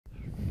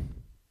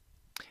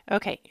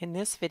Okay, in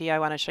this video I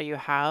want to show you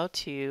how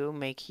to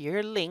make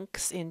your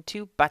links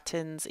into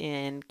buttons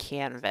in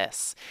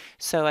Canvas.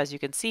 So as you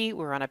can see,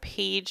 we're on a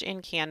page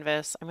in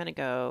Canvas. I'm going to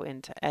go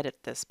into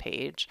edit this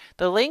page.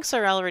 The links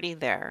are already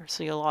there,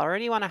 so you'll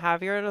already want to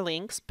have your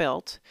links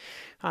built.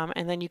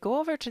 And then you go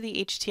over to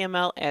the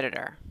HTML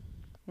editor.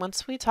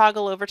 Once we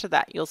toggle over to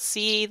that, you'll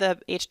see the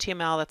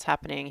HTML that's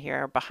happening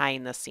here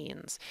behind the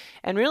scenes.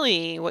 And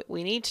really what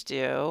we need to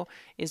do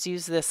is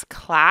use this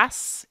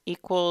class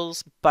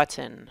equals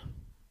button.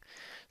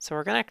 So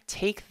we're going to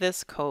take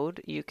this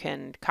code. You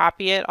can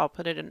copy it. I'll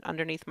put it in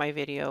underneath my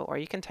video, or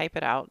you can type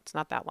it out. It's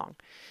not that long.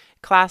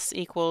 Class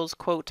equals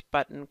quote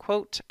button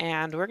quote,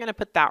 and we're going to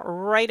put that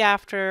right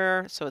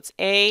after. So it's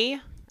A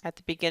at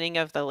the beginning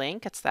of the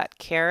link. It's that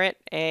caret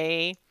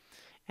A,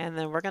 and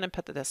then we're going to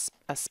put this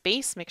a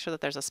space. Make sure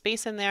that there's a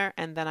space in there,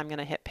 and then I'm going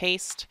to hit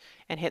paste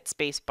and hit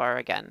space bar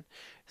again.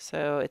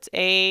 So it's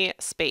A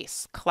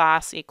space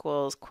class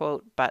equals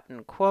quote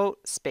button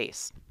quote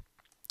space.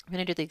 I'm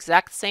going to do the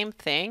exact same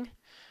thing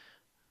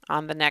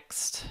on the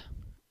next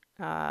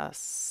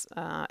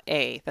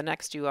the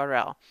next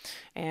URL.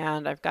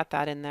 And I've got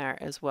that in there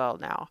as well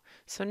now.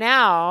 So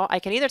now I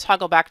can either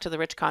toggle back to the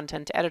rich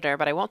content editor,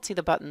 but I won't see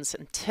the buttons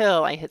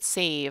until I hit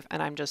save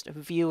and I'm just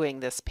viewing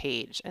this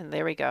page. And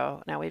there we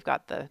go. Now we've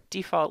got the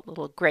default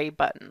little gray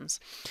buttons.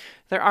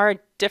 There are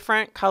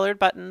different colored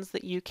buttons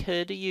that you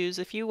could use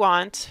if you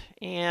want,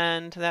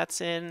 and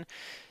that's in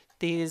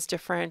these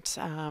different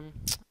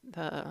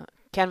the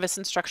Canvas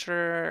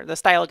instructor, the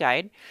style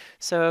guide.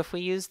 So if we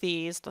use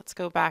these, let's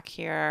go back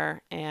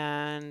here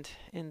and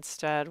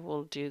instead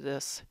we'll do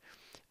this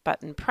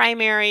button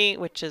primary,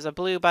 which is a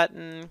blue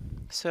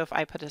button. So if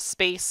I put a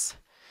space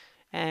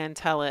and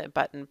tell it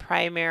button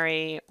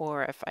primary,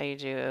 or if I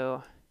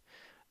do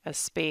a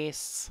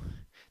space,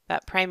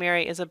 that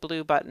primary is a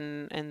blue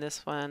button and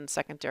this one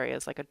secondary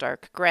is like a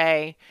dark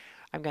gray.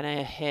 I'm going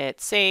to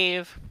hit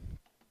save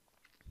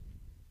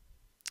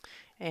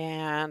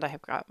and I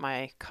have got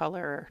my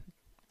color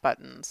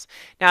buttons.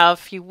 Now,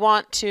 if you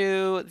want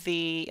to,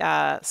 the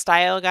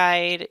style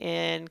guide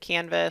in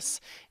Canvas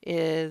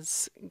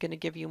is going to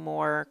give you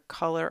more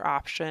color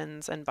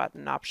options and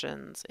button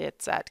options.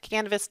 It's at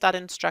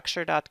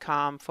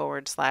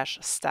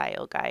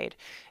canvas.instructure.com/style guide,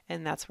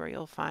 and that's where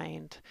you'll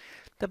find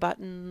the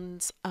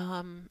buttons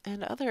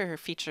and other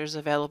features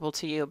available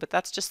to you. But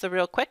that's just the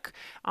real quick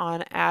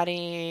on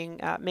adding,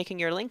 making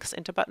your links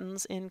into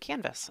buttons in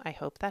Canvas. I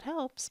hope that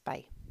helps.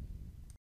 Bye.